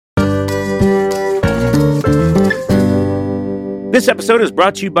This episode is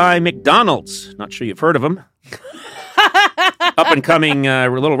brought to you by McDonald's. Not sure you've heard of them. Up-and-coming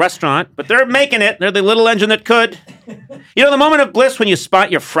little restaurant, but they're making it. They're the little engine that could. You know, the moment of bliss when you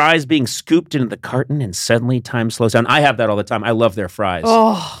spot your fries being scooped into the carton and suddenly time slows down. I have that all the time. I love their fries.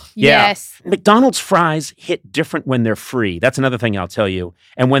 Oh, yeah. Yes. McDonald's fries hit different when they're free. That's another thing I'll tell you.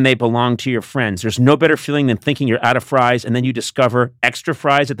 And when they belong to your friends. There's no better feeling than thinking you're out of fries and then you discover extra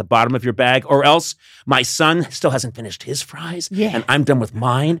fries at the bottom of your bag. Or else my son still hasn't finished his fries. Yeah. And I'm done with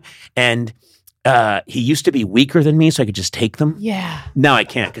mine. And he used to be weaker than me, so I could just take them. Yeah. Now I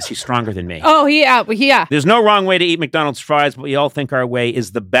can't because he's stronger than me. Oh, yeah. There's no wrong way to eat McDonald's fries, but we all think our way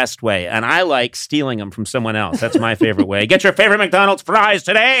is the best way. And I like stealing them from someone else. That's my favorite way. Get your favorite McDonald's fries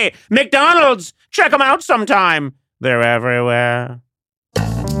today. McDonald's! Check them out sometime. They're everywhere.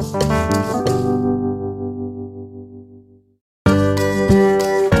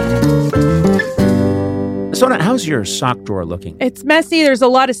 Sona, how's your sock drawer looking? It's messy. There's a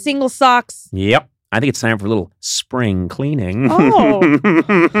lot of single socks. Yep. I think it's time for a little spring cleaning. Oh.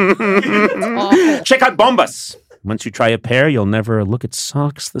 Check out Bombas. Once you try a pair, you'll never look at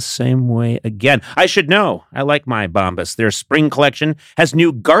socks the same way again. I should know. I like my Bombas. Their spring collection has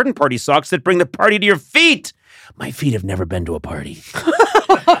new garden party socks that bring the party to your feet. My feet have never been to a party.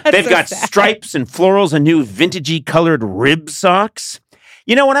 They've got stripes and florals and new vintagey colored rib socks.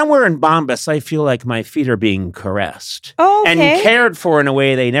 You know, when I'm wearing Bombas, I feel like my feet are being caressed and cared for in a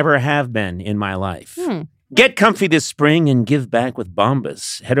way they never have been in my life. Get comfy this spring and give back with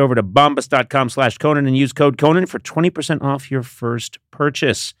Bombas. Head over to bombas.com/Conan and use code Conan for 20% off your first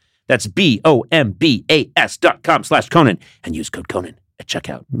purchase. That's BOMBAS.com/Conan and use code Conan at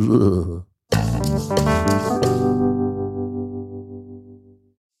checkout. Ugh.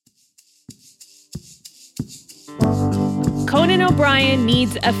 Conan O'Brien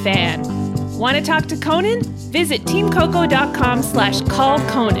needs a fan. Want to talk to Conan? Visit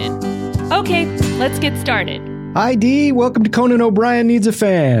teamcoco.com/callConan. Okay, let's get started. Hi, Dee. Welcome to Conan O'Brien Needs a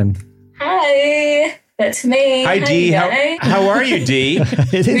Fan. Hi, that's me. Hi, Dee. How are you, Dee?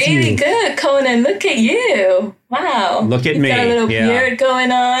 It is Really you. good, Conan. Look at you. Wow. Look at You've me. got a little beard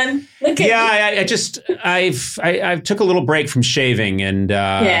going on. Look at you. I took a little break from shaving, and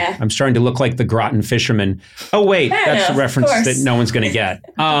I'm starting to look like the Groton fisherman. Oh wait, that's a reference that no one's going to get.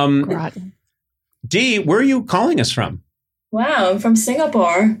 Groton. Dee, where are you calling us from? Wow, I'm from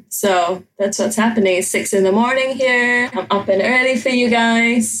Singapore. So that's what's happening. It's 6 a.m. here. I'm up and early for you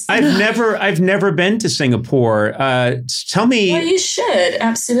guys. I've never been to Singapore. Tell me. Well, you should.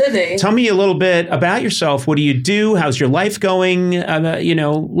 Absolutely. Tell me a little bit about yourself. What do you do? How's your life going?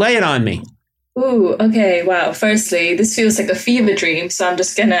 Lay it on me. Ooh, okay. Wow. Firstly, this feels like a fever dream. So I'm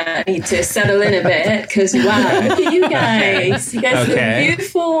just going to need to settle in a bit because, wow, look at you guys. You guys look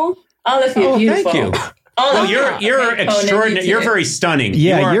beautiful. All of you beautiful. Thank you. Well, you're extraordinary. You're very stunning.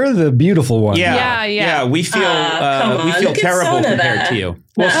 Yeah, you're the beautiful one. Yeah. We feel terrible compared to you.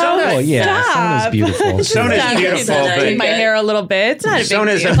 Well, Sona's beautiful. Sona's beautiful. But my hair a little bit. It's not a big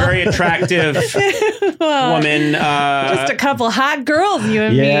Sona's deal. a very attractive woman. Just a couple hot girls, you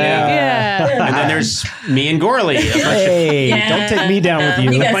and me. Yeah. And then there's me and Gorley. Don't take me down with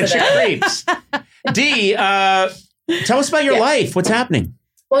you. A bunch of creeps. Dee, tell us about your life. What's happening?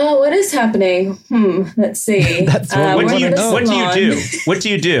 Well, what is happening? Let's see. What do you do? What do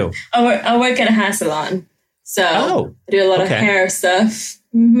you do? I work at a hair salon. So I do a lot of hair stuff.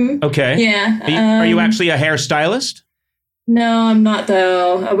 Mm-hmm. Okay. Yeah. Are you actually a hair stylist? No, I'm not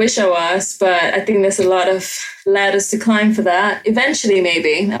though. I wish I was, but I think there's a lot of ladders to climb for that. Eventually,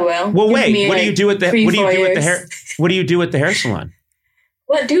 maybe I will. Well, wait. What do you do at the hair? What do you do at the hair salon?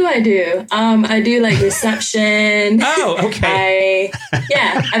 What do I do? I do like reception. Oh, okay.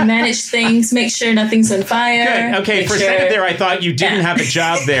 I manage things, make sure nothing's on fire. Good. Okay, for a second there, I thought you didn't have a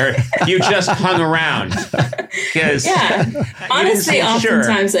job there. You just hung around. Honestly,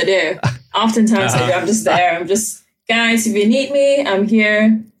 oftentimes I do. Oftentimes I do. I'm just there. I'm just, guys, if you need me, I'm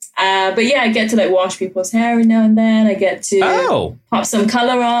here. But yeah, I get to like wash people's hair every now and then. I get to pop some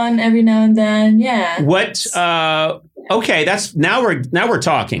color on every now and then. Yeah. What? Okay, that's now we're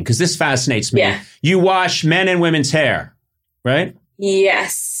talking because this fascinates me. Yeah. You wash men and women's hair, right?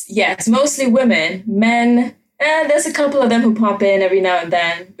 Yes, mostly women. Men, there's a couple of them who pop in every now and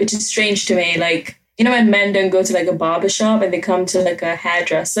then, which is strange to me. Like, you know, when men don't go to like a barber shop and they come to like a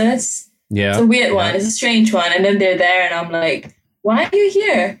hairdresser's. Yeah, it's a weird one. It's a strange one, and then they're there, and I'm like, why are you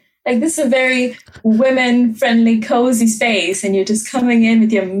here? Like, this is a very women-friendly, cozy space, and you're just coming in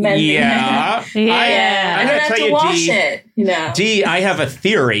with your men. Yeah. I don't have to wash it, you know. Dee, I have a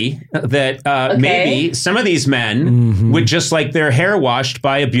theory that maybe some of these men would just like their hair washed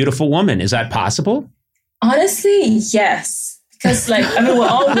by a beautiful woman. Is that possible? Honestly, yes. Because like, I mean, we're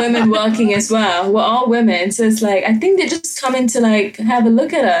all women working as well. We're all women. So it's like, I think they just come in to like have a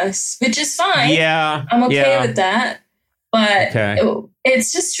look at us, which is fine. Yeah. I'm okay with that. But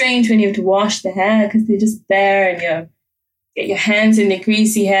it's just strange when you have to wash the hair because they're just there and you get your hands in the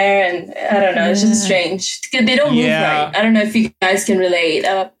greasy hair. And I don't know, it's just strange. They don't move right. I don't know if you guys can relate.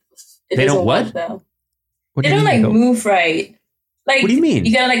 They don't what? Though. They don't like move right. Like, what do you mean?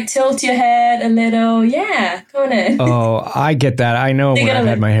 You gotta like tilt your head a little. Yeah, Conan. Oh, I get that. I know when I've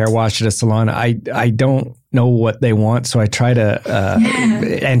had my hair washed at a salon, I don't know what they want, so I try to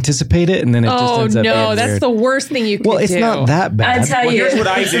anticipate it, and then it just ends up being that's weird. the worst thing you can do. Well, it's not that bad. I tell you. Here's what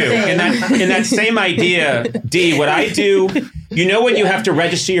I do. In that same idea, D, what I do, you know when you have to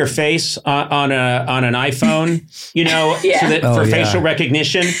register your face on an iPhone, you know, so that for facial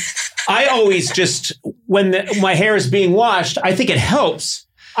recognition, I always just, when my hair is being washed, I think it helps.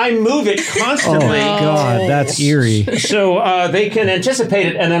 I move it constantly. Oh my God, that's eerie. So they can anticipate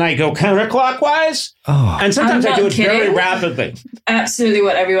it, and then I go counterclockwise. Oh. And sometimes I do it very rapidly. Absolutely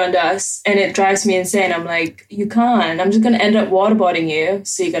what everyone does. And it drives me insane. I'm like, you can't. I'm just going to end up waterboarding you.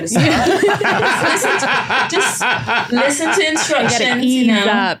 So you got to stop. just listen to instructions. Ease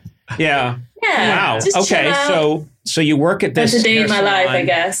up. Yeah. Yeah. Wow. Okay. So you work at this. That's a day in my life, I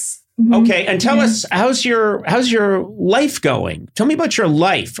guess. Okay, and tell us, how's your life going? Tell me about your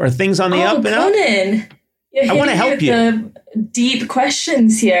life. Are things on the up and up? Conan, I want to help you. The deep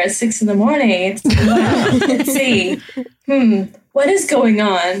questions here at 6 a.m. Let's see. What is going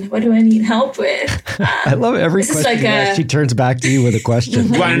on? What do I need help with? I love every question you ask. She turns back to you with a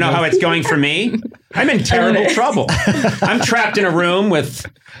question. You want to know how it's going for me? I'm in terrible trouble. I'm trapped in a room with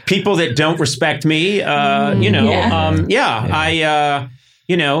people that don't respect me.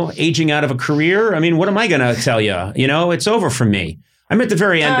 Aging out of a career. I mean, what am I going to tell you? You know, it's over for me. I'm at the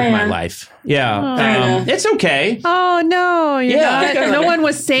very end of my life. Yeah. It's okay. Oh, no. No one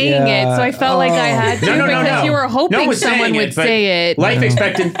was saying it, so I felt like I had to because you were hoping someone would say it. Life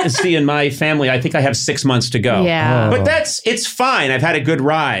expectancy in my family, I think I have 6 months to go. Yeah. But it's fine. I've had a good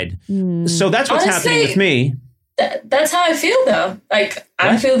ride. So that's what's happening with me. That's how I feel, though. Like,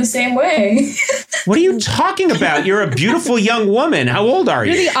 I feel the same way. What are you talking about? You're a beautiful young woman. How old are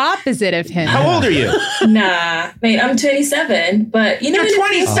you? You're the opposite of him. How old are you? Nah, mate, I'm 27. But you're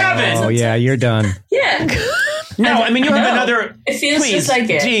 27. Oh, yeah, you're done. Yeah. No, I mean, you have another. It feels just like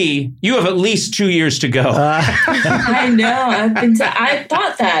it. D, you have at least 2 years to go. I know. I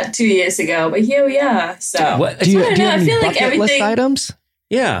thought that 2 years ago, but here we are. So, do you have I any feel like bucket list everything. items?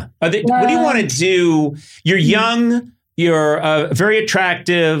 Yeah. What do you want to do? You're young. You're very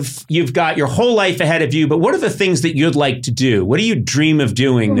attractive. You've got your whole life ahead of you. But what are the things that you'd like to do? What do you dream of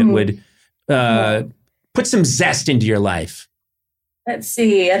doing that would put some zest into your life? Let's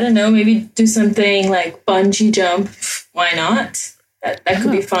see. I don't know. Maybe do something like bungee jump. Why not? That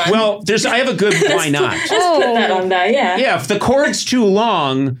could be fun. Well, I have a good why not. Just put that on there, yeah. Yeah, if the cord's too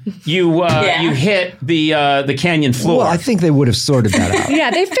long, you hit the canyon floor. Well, I think they would have sorted that out. Yeah,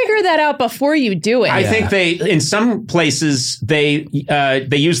 they figure that out before you do it. I think in some places, they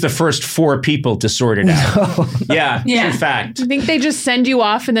use the first 4 people to sort it out. No. Yeah, in fact. I think they just send you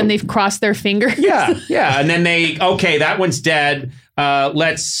off and then they've crossed their fingers. Yeah. And then that one's dead.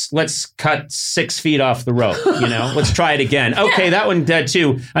 Let's cut 6 feet off the rope. Let's try it again. Okay, that one dead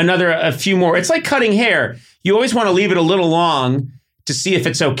too. A few more. It's like cutting hair. You always want to leave it a little long to see if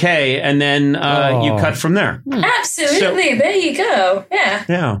it's okay, and then you cut from there. Absolutely. So, there you go. Yeah.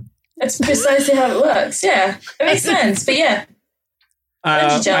 Yeah. That's precisely how it works. Yeah, it makes sense. But yeah.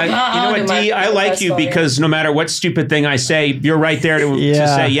 D, I like you because no matter what stupid thing I say, you're right there to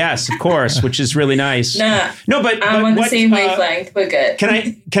say yes, of course, which is really nice. No, but I'm on the same wavelength. We're good. Can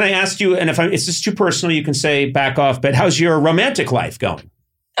I ask you? And if it's just too personal, you can say back off. But how's your romantic life going?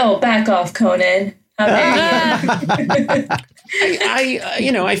 Oh, back off, Conan. I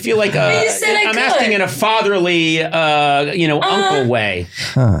feel like I'm asking in a fatherly, uncle way.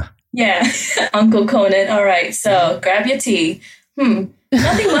 Huh. Yeah, Uncle Conan. All right, so grab your tea. Nothing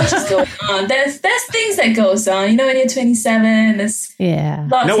much is going on. There's things that goes on. When you're 27, there's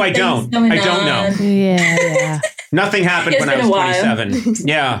lots of I don't know. Yeah. Nothing happened when I was 27.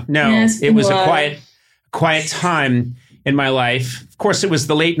 Yeah, no. It was a quiet time in my life. Of course, it was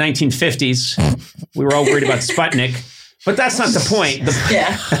the late 1950s. We were all worried about Sputnik. But that's not the point.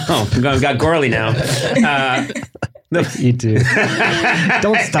 I got Gorley now. You do.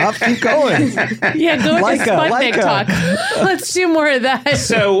 Don't stop. Keep going. Yeah, go to Sputnik talk. Let's do more of that.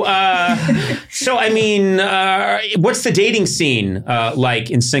 So I mean, what's the dating scene like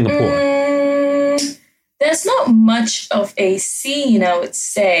in Singapore? there's not much of a scene, I would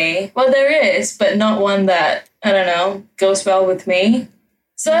say. Well, there is, but not one that, I don't know, goes well with me.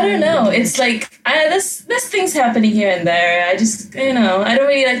 So I don't know. It's like, there's things happening here and there. I just, I don't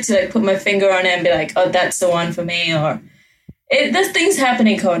really like to put my finger on it and be like, oh, that's the one for me. Or there's things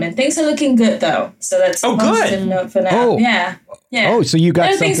happening, Conan. Things are looking good, though. So that's a positive note for now. Oh. Yeah. Oh, so you got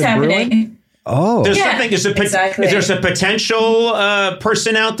there's something things happening. brewing? Oh. There's something. Exactly. Is there a potential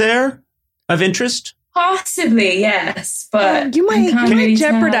person out there of interest? Possibly, yes, but you might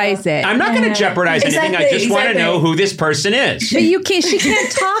jeopardize it. I'm not going to jeopardize anything. I just want to know who this person is. But she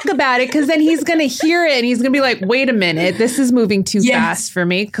can't talk about it because then he's going to hear it and he's going to be like, "Wait a minute, this is moving too fast for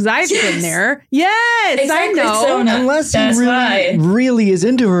me." Because I've been there. Yes, exactly. I know. So unless he really is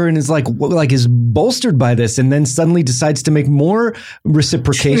into her and is like is bolstered by this, and then suddenly decides to make more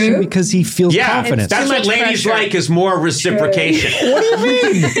reciprocation because he feels confident. That's what ladies like is more reciprocation. What do you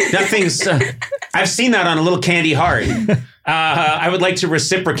mean? Nothing's. I've seen that on a little candy heart. I would like to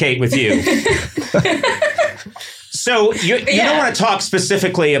reciprocate with you. So you don't want to talk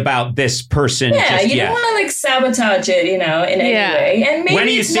specifically about this person. Yeah, you don't want to sabotage it, in any way. And maybe when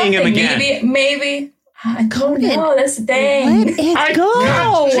are you seeing him again? Maybe. I don't know. That's the thing. Let it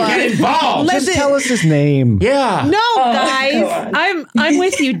go. Get involved. Just tell us his name. Yeah. No, guys. I'm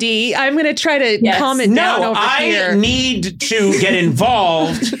with you, D. I'm going to try to calm it down over here. I need to get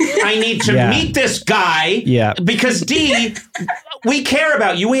involved. I need to meet this guy. Yeah. Because D, we care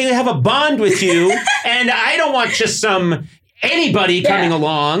about you. We have a bond with you. And I don't want just anybody coming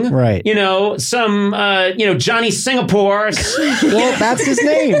along. Right. Some Johnny Singapore. Well, that's his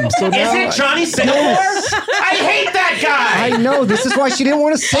name. So is it Johnny Singapore? Yes. I hate that guy. I know. This is why she didn't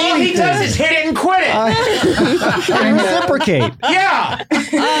want to say anything. All he does is hit it and quit it. I reciprocate. Yeah.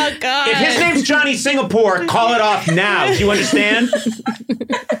 Oh, God. If his name's Johnny Singapore, call it off now. Do you understand?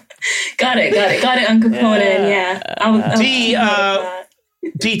 Got it, Uncle Conan. Yeah.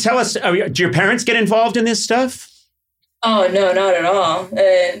 D, tell us, do your parents get involved in this stuff? Oh, no, not at all.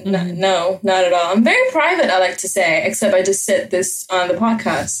 No, not at all. I'm very private, I like to say, except I just said this on the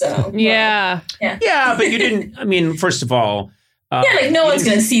podcast. So Yeah, but you didn't, first of all. No one's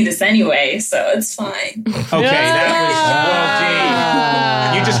going to see this anyway, so it's fine. Okay, that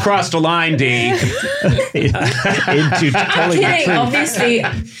was, D. You just crossed a line, D. I'm kidding. Obviously,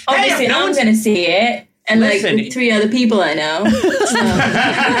 I'm going to see it. And with 3 other people I know. So.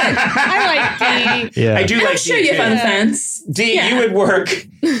 I like D. Yeah. I do I'm like sure D. you have fans. D, you would work.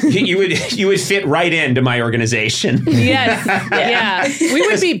 You would fit right into my organization. Yes. Yeah. We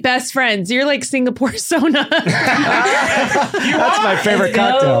would be best friends. You're like Singapore Sona. That's my favorite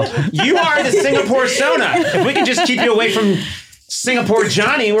cocktail. You are the Singapore Sona. If we can just keep you away from Singapore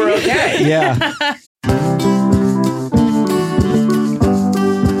Johnny, we're okay. Yeah.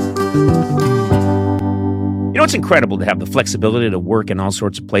 It's incredible to have the flexibility to work in all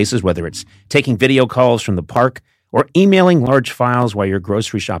sorts of places, whether it's taking video calls from the park or emailing large files while you're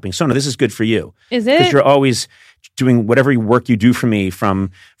grocery shopping. Sona, this is good for you. Is it? Because you're always doing whatever work you do for me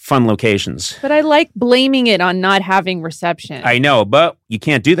from fun locations. But I like blaming it on not having reception. I know, but you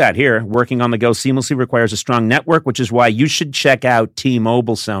can't do that here. Working on the go seamlessly requires a strong network, which is why you should check out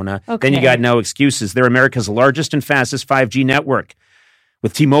T-Mobile, Sona. Okay. Then you got no excuses. They're America's largest and fastest 5G network.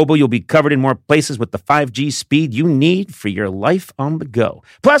 With T-Mobile, you'll be covered in more places with the 5G speed you need for your life on the go.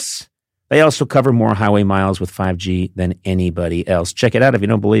 Plus, they also cover more highway miles with 5G than anybody else. Check it out if you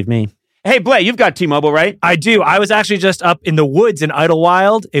don't believe me. Hey, Blay, you've got T-Mobile, right? I do. I was actually just up in the woods in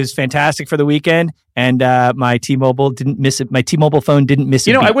Idlewild. It was fantastic for the weekend, and my T-Mobile didn't miss it. My T-Mobile phone didn't miss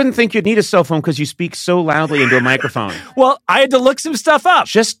it. I wouldn't think you'd need a cell phone because you speak so loudly into a microphone. Well, I had to look some stuff up.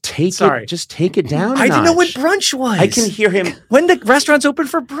 Just take it down. I didn't know when brunch was. I can hear him when the restaurant's open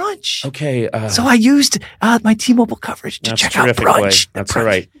for brunch. Okay. So I used my T-Mobile coverage to check out brunch. That's all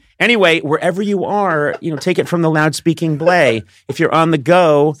right. Anyway, wherever you are, take it from the loud-speaking Blay. If you're on the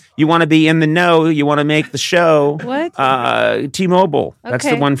go, you want to be in the know, you want to make the show. What? T-Mobile. Okay. That's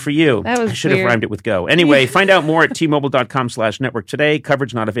the one for you. That was I should have rhymed it with go. Anyway, find out more at T-Mobile.com/network today.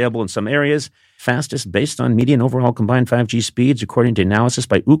 Coverage not available in some areas. Fastest based on median overall combined 5G speeds, according to analysis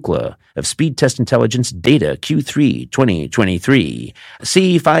by Ookla of Speed Test Intelligence data Q3 2023.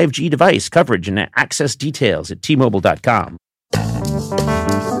 See 5G device coverage and access details at T-Mobile.com.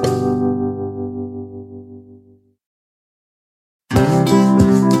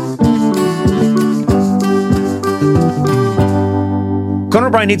 Conan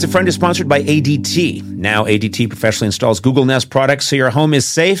O'Brien Needs a Friend is sponsored by ADT. Now ADT professionally installs Google Nest products so your home is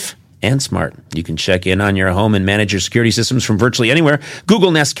safe and smart. You can check in on your home and manage your security systems from virtually anywhere.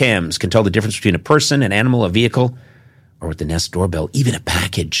 Google Nest cams can tell the difference between a person, an animal, a vehicle, or with the Nest doorbell, even a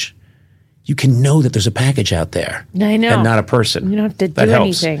package. you can know that there's a package out there. I know. And not a person. You don't have to That do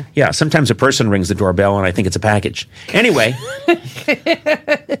helps. anything. Yeah, sometimes a person rings the doorbell and I think it's a package. Anyway,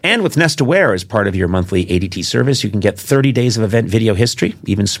 and with Nest Aware as part of your monthly ADT service, you can get 30 days of event video history,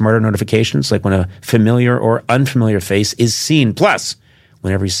 even smarter notifications like when a familiar or unfamiliar face is seen. Plus,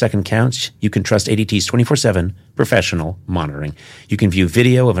 when every second counts, you can trust ADT's 24/7 professional monitoring. You can view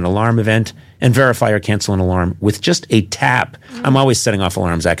video of an alarm event and verify or cancel an alarm with just a tap. I'm always setting off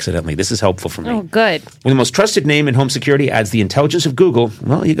alarms accidentally. This is helpful for me. Oh, good. When the most trusted name in home security adds the intelligence of Google,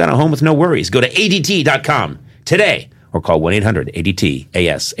 well, you got a home with no worries. Go to ADT.com today or call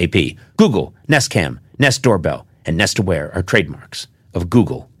 1-800-ADT-ASAP. Google, Nest Cam, Nest Doorbell, and Nest Aware are trademarks of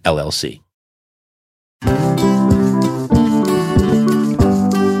Google, LLC.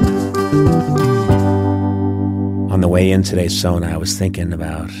 On the way in today, Sona, I was thinking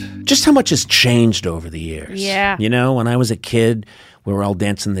about just how much has changed over the years. Yeah. You know, when I was a kid, we were all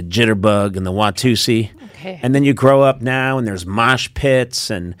dancing the jitterbug and the Watusi. Okay. And then you grow up now and there's mosh pits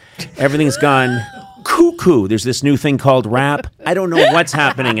and everything's gone cuckoo. There's this new thing called rap. I don't know what's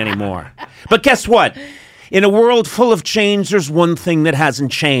happening anymore. But guess what? In a world full of change, there's one thing that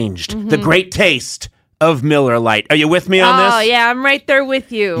hasn't changed. The great taste of Miller Lite. Are you with me on this? Oh, yeah, I'm right there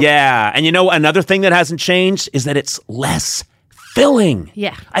with you. Yeah. And you know, another thing that hasn't changed is that it's less filling.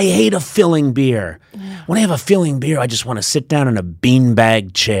 Yeah. I hate a filling beer. When I have a filling beer, I just want to sit down in a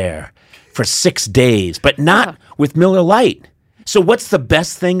beanbag chair for 6 days, but not with Miller Lite. So what's the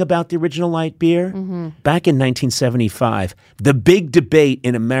best thing about the original light beer? Back in 1975, the big debate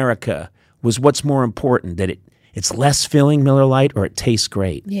in America was what's more important, that it's less filling, Miller Lite, or it tastes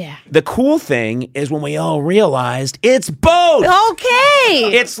great. Yeah. The cool thing is when we all realized it's both.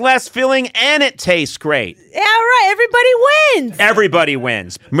 Okay. It's less filling and it tastes great. Yeah, right. Everybody wins. Everybody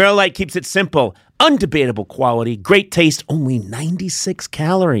wins. Miller Lite keeps it simple. Undebatable quality, great taste, only 96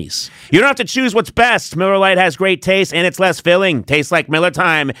 calories. You don't have to choose what's best. Miller Lite has great taste and it's less filling. Tastes like Miller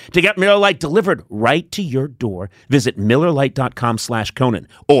time. To get Miller Lite delivered right to your door, visit MillerLite.com/Conan.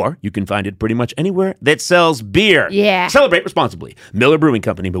 Or you can find it pretty much anywhere that sells beer. Yeah. Celebrate responsibly. Miller Brewing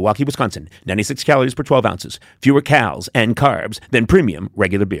Company, Milwaukee, Wisconsin. 96 calories per 12 ounces. Fewer calories and carbs than premium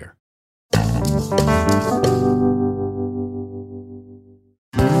regular beer.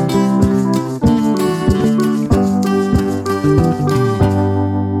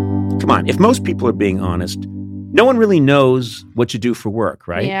 Come on, if most people are being honest, no one really knows what you do for work,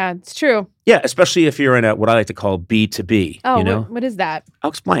 right? Yeah, it's true. Yeah, especially if you're in what I like to call B2B. Oh, you know? what is that? I'll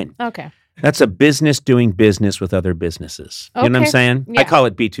explain. Okay. That's a business doing business with other businesses. You know what I'm Okay. saying? Yeah. I call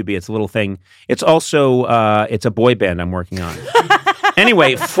it B2B. It's a little thing. It's also, it's a boy band I'm working on.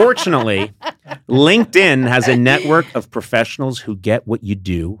 Anyway, fortunately, LinkedIn has a network of professionals who get what you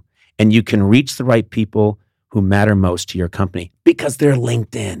do, and you can reach the right people who matter most to your company because they're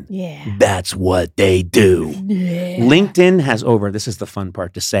LinkedIn. Yeah. That's what they do. Yeah. LinkedIn has over, this is the fun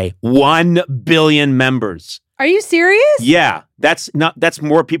part to say, 1 billion members. Are you serious? Yeah, that's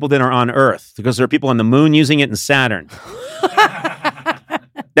more people than are on Earth because there are people on the moon using it and Saturn.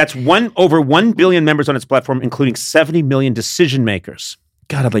 That's over 1 billion members on its platform, including 70 million decision makers.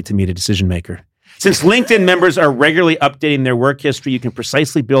 God, I'd like to meet a decision maker. Since LinkedIn members are regularly updating their work history, you can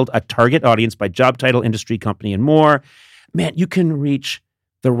precisely build a target audience by job title, industry, company, and more. Man, you can reach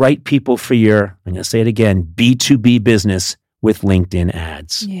the right people for your, I'm going to say it again, B2B business with LinkedIn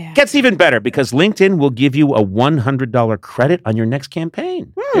ads. Yeah. Gets even better because LinkedIn will give you a $100 credit on your next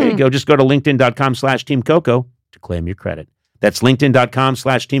campaign. There you go. Just go to linkedin.com/Team Coco to claim your credit. That's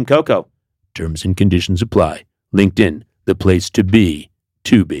linkedin.com/Team Coco. Terms and conditions apply. LinkedIn, the place to be,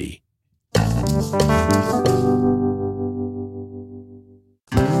 to be.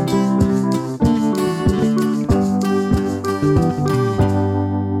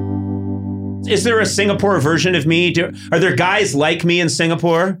 Is there a Singapore version of me? Are there guys like me in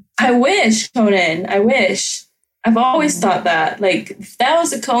Singapore? I wish, Conan. I wish. I've always thought that. Like, if there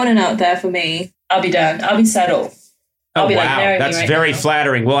was a Conan out there for me, I'll be done. I'll be settled. Oh, be wow. like, marry me That's right very now.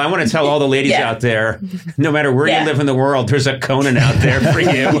 flattering. Well, I want to tell all the ladies Yeah. out there, no matter where Yeah. you live in the world, there's a Conan out there for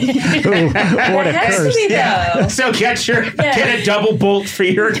you. What a It has to curse. be, though. So get a double bolt for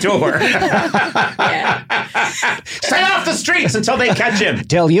your door. Yeah. Stay off the streets until they catch him.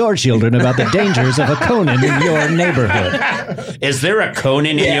 Tell your children about the dangers of a Conan in your neighborhood. Is there a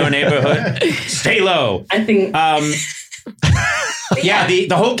Conan in your neighborhood? Stay low. I think... Yeah,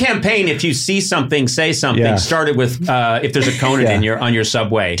 the whole campaign, if you see something, say something, Yeah. started with if there's a Conan on your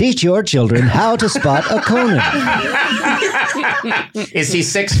subway. Teach your children how to spot a Conan. Is he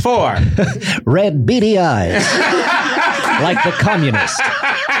 6'4"? Red beady eyes. Like the communist.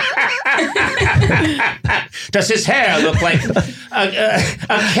 Does his hair look like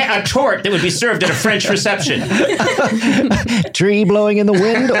a tort that would be served at a French reception? Tree blowing in the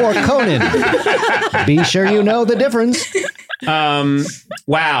wind or Conan? Be sure you know the difference.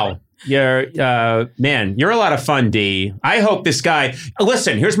 Wow. You're a lot of fun, D. I hope this guy,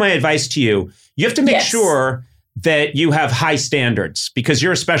 listen, here's my advice to you. You have to make sure that you have high standards because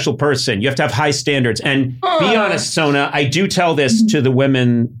you're a special person. You have to have high standards. And be honest, Sona, I do tell this to the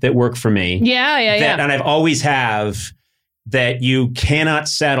women that work for me. Yeah. And I've always have that you cannot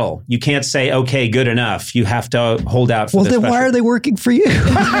settle. You can't say, okay, good enough. You have to hold out for Well, then why are they working for you?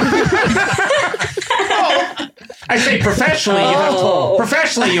 I say professionally,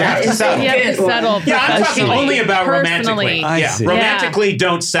 you have to settle. You have to settle. Yeah, I'm talking only about romantically. Romantically,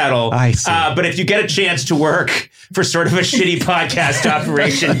 don't settle. I see. But if you get a chance to work for sort of a shitty podcast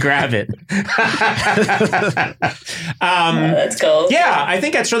operation, grab it. That's cool. Yeah, I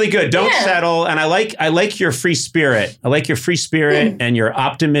think that's really good. Don't settle. And I like your free spirit. I like your free spirit and your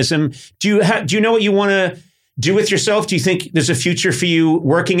optimism. Do you know what you want to do with yourself? Do you think there's a future for you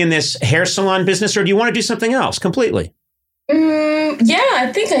working in this hair salon business, or do you want to do something else completely? Yeah, I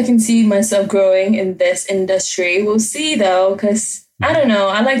think I can see myself growing in this industry. We'll see though, because I don't know.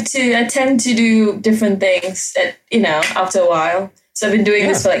 I tend to do different things after a while. So I've been doing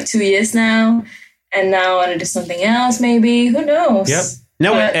this for like 2 years now, and now I want to do something else maybe. Who knows? Yep.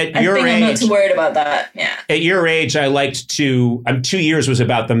 No, at your age, I'm not too worried about that. Yeah. At your age, I liked to, 2 years was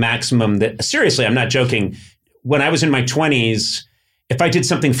about the maximum that, seriously, I'm not joking. When I was in my 20s, if I did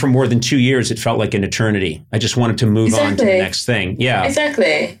something for more than 2 years, it felt like an eternity. I just wanted to move on to the next thing. Yeah.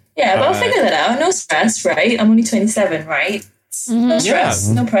 Exactly. Yeah, but I'll figure that out. No stress, right? I'm only 27, right? No stress,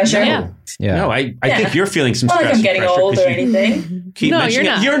 no pressure. Yeah. No, I think you're feeling some stress. Like I'm getting old or anything. No, you're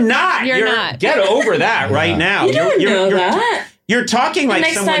not. You're not. You're not. Get over that right now. You don't know that. You're talking like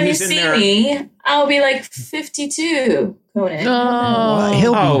someone who's in there. Next time you see me, I'll be like 52. Conan.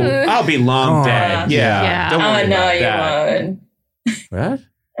 I'll be long dead. Yeah. Don't worry about that. You won't. What?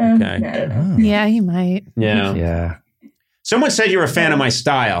 Okay. I don't know. Yeah, you might. Yeah. Someone said you're a fan of my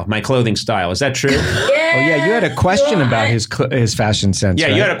style, my clothing style. Is that true? Yeah. Oh, yeah. You had a question about his fashion sense. Yeah,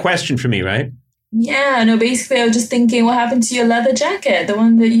 right? you had a question for me, right? Yeah. No, basically, I was just thinking, what happened to your leather jacket, the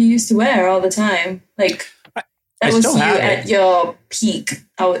one that you used to wear all the time? Like, that was you at your peak,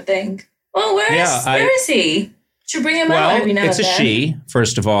 I would think. Well, where is he? Should bring him out every now and then. It's a she,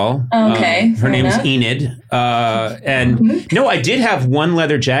 first of all. Okay. Her name is Enid. And no, I did have one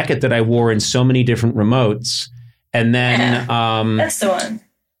leather jacket that I wore in so many different remotes. And then that's the one.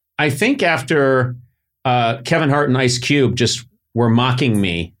 I think after Kevin Hart and Ice Cube just were mocking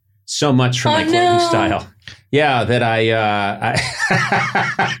me so much for my clothing style. Yeah, that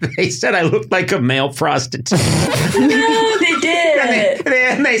they said I looked like a male prostitute. No, they did.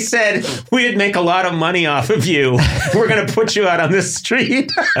 And they said, we'd make a lot of money off of you. We're going to put you out on the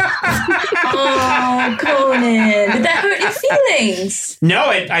street. Oh, Conan. Did that hurt your feelings? No,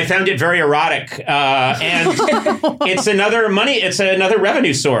 I found it very erotic. And it's another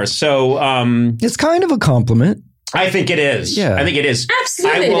revenue source. So it's kind of a compliment. I think it is. Yeah. I think it is.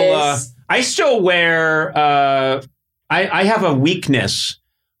 Absolutely it is. I still wear, I have a weakness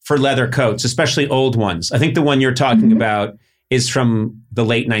for leather coats, especially old ones. I think the one you're talking about is from the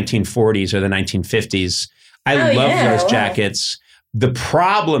late 1940s or the 1950s. I love those jackets. The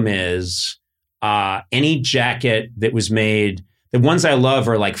problem is any jacket that was made, the ones I love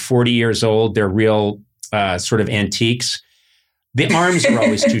are like 40 years old. They're real sort of antiques. The arms are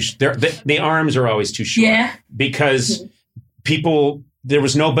always the arms are always too short because there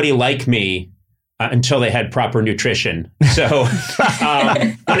was nobody like me until they had proper nutrition. So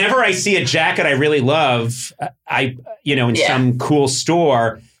whenever I see a jacket I really love, in some cool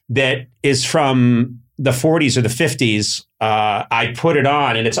store that is from the 40s or the 50s, I put it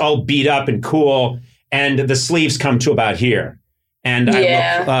on and it's all beat up and cool. And the sleeves come to about here. And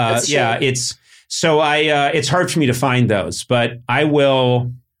it's hard for me to find those, but I'm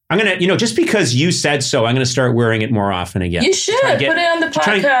going to, just because you said so, I'm going to start wearing it more often again. You should put it on the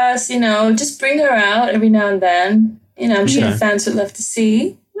podcast, just bring her out every now and then. I'm sure the fans would love to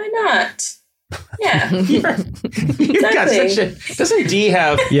see. Why not? Yeah. You've got such a, doesn't Dee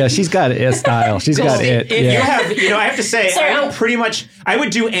have? Yeah, she's got a style. She's got it. You have, I have to say, I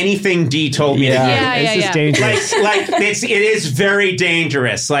would do anything Dee told me to do. It's just dangerous. It is very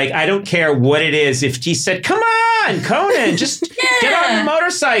dangerous. Like, I don't care what it is. If Dee said, come on, Conan, just get on the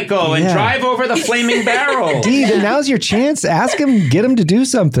motorcycle and drive over the flaming barrel. Dee, then now's your chance. Ask him, get him to do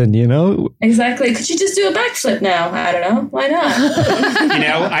something, Exactly. Could you just do a backflip now? I don't know. Why not?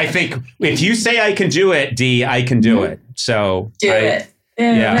 I think if you say I can do it, Dee, I can do it. So do it.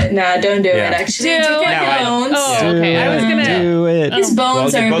 Nah, don't do it. Actually, take care of your bones. Oh, okay. I was gonna do it. His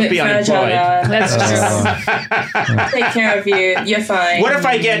bones are a bit fragile. That's true. Take care of you. You're fine. What if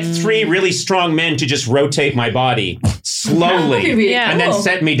I get 3 really strong men to just rotate my body slowly really and then cool.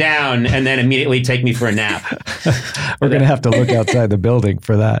 set me down and then immediately take me for a nap? We're going to have to look outside the building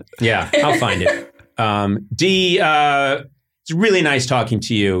for that. Yeah, I'll find it. Dee, it's really nice talking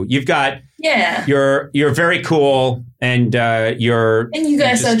to you. You've got you're very cool and you're and you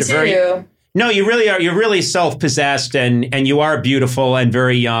guys are too. No, you really are. You're really self-possessed and you are beautiful and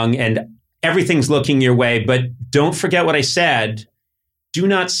very young and everything's looking your way. But don't forget what I said. Do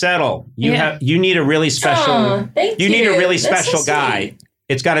not settle. You need a really special. You need a really special guy.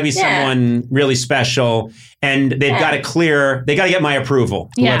 It's got to be someone really special, and they've got to get my approval,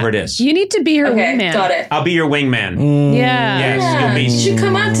 whoever it is. You need to be her wingman. Got it. I'll be your wingman. Yes, you should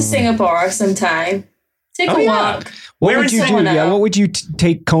come out to Singapore sometime. Take a walk. What would you do? Yeah, what would you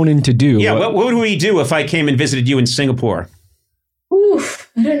take Conan to do? Yeah, what would we do if I came and visited you in Singapore?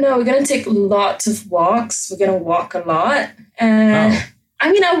 Oof, I don't know. We're going to take lots of walks. We're going to walk a lot.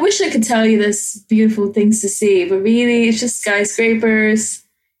 I mean, I wish I could tell you there's beautiful things to see, but really, it's just skyscrapers.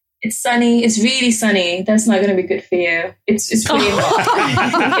 It's sunny. It's really sunny. That's not going to be good for you. It's pretty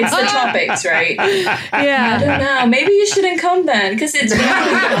hot. It's the tropics, right? Yeah. I don't know. Maybe you shouldn't come then, because it's really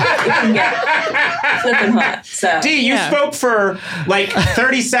hot. It can get flipping hot. So. Dee, you spoke for like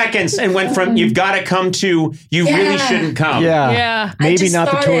 30 seconds and went from you've got to come to you really shouldn't come. Yeah. Maybe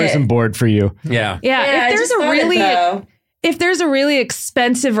not the tourism board for you. Yeah. If there's a really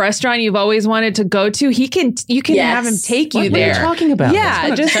expensive restaurant you've always wanted to go to, you can have him take you there. What are you talking about?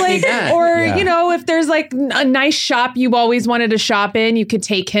 Yeah, just like, if there's like a nice shop you always wanted to shop in, you could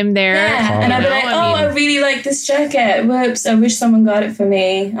take him there. Yeah, and I'd be like, I really like this jacket. Whoops, I wish someone got it for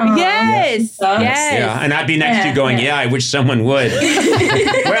me. Oh, yes. Yeah, and I'd be next to you going, I wish someone would.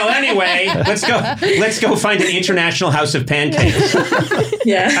 Well, anyway, let's go find an international house of pancakes.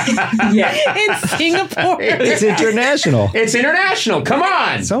 In Singapore. It's international. It's international. Come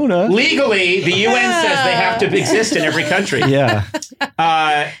on. Sona. Legally, the UN says they have to exist in every country. Yeah.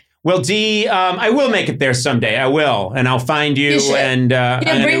 Well, Dee, I will make it there someday. I will. And I'll find you. And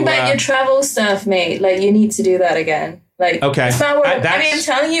bring back your travel stuff, mate. Like, you need to do that again. Like, okay. It's not what, I'm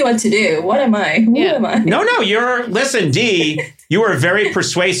telling you what to do. What am I? Who am I? No, listen, Dee, you are very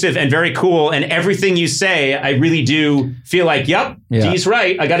persuasive and very cool. And everything you say, I really do feel like, Dee's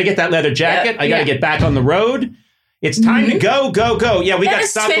right. I got to get that leather jacket. I got to get back on the road. It's time to go. Yeah, we got to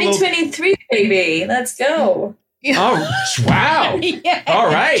stop 2023, baby. Let's go. Oh, wow. All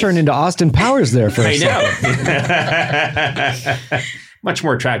right. Turn into Austin Powers there for a second. Much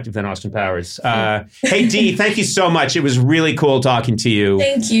more attractive than Austin Powers. Hey, Dee, thank you so much. It was really cool talking to you.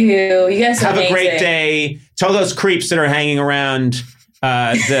 Thank you. You guys have a great day. Tell those creeps that are hanging around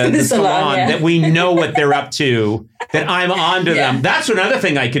the salon that we know what they're up to, that I'm onto them. That's another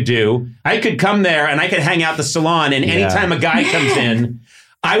thing I could do. I could come there and I could hang out the salon, and anytime a guy comes in,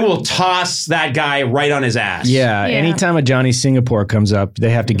 I will toss that guy right on his ass. Yeah. Anytime a Johnny Singapore comes up, they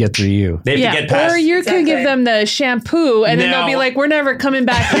have to get through you. They have to get past. Or you can give them the shampoo, and then they'll be like, "We're never coming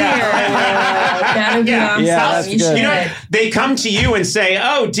back here." That's good. You know, they come to you and say,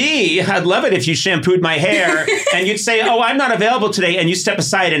 "Oh, Dee, I'd love it if you shampooed my hair," and you'd say, "Oh, I'm not available today," and you step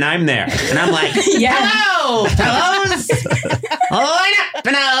aside, and I'm there, and I'm like, "Hello, fellows, line up,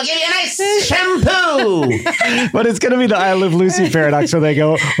 and I'll give you a nice shampoo." But it's going to be the I Love Lucy paradox, where they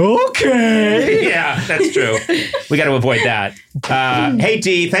go, "Okay." Yeah, that's true. We got to avoid that. Hey,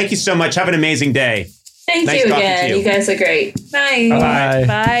 Dee, thank you so much. Have an amazing day. Thank you again. You guys are great. Bye. Bye.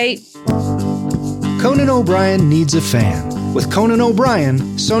 Bye. Conan O'Brien Needs a Fan, with Conan O'Brien,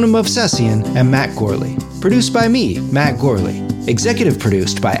 Sonam Movsesian, and Matt Gorley. Produced by me, Matt Gorley. Executive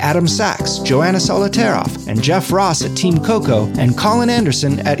produced by Adam Sachs, Joanna Solitaroff, and Jeff Ross at Team Coco, and Colin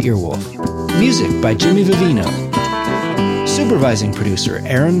Anderson at Earwolf. Music by Jimmy Vivino. Supervising producer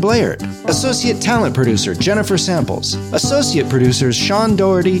Aaron Blaird. Associate talent producer Jennifer Samples. Associate producers Sean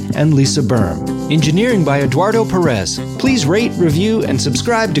Doherty and Lisa Berm. Engineering by Eduardo Perez. Please rate, review, and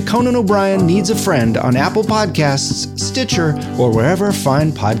subscribe to Conan O'Brien Needs a Friend on Apple Podcasts, Stitcher, or wherever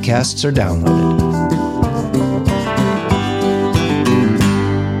fine podcasts are downloaded.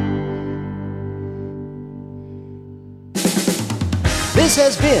 This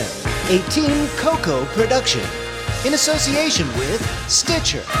has been a Team Coco production, in association with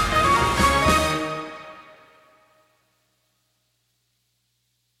Stitcher.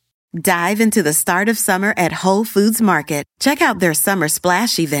 Dive into the start of summer at Whole Foods Market. Check out their Summer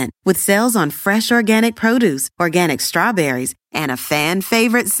Splash event with sales on fresh organic produce, organic strawberries, and a fan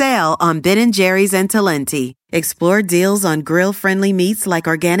favorite sale on Ben & Jerry's and Talenti. Explore deals on grill-friendly meats like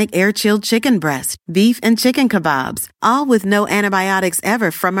organic air-chilled chicken breast, beef and chicken kebabs, all with no antibiotics ever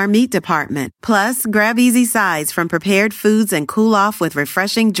from our meat department. Plus, grab easy sides from prepared foods and cool off with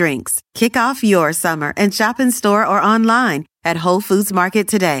refreshing drinks. Kick off your summer and shop in store or online at Whole Foods Market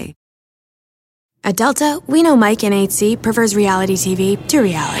today. At Delta, we know Mike in 8C prefers reality TV to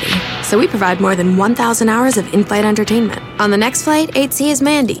reality. So we provide more than 1,000 hours of in-flight entertainment. On the next flight, 8C is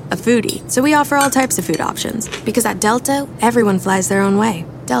Mandy, a foodie. So we offer all types of food options. Because at Delta, everyone flies their own way.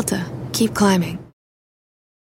 Delta, keep climbing.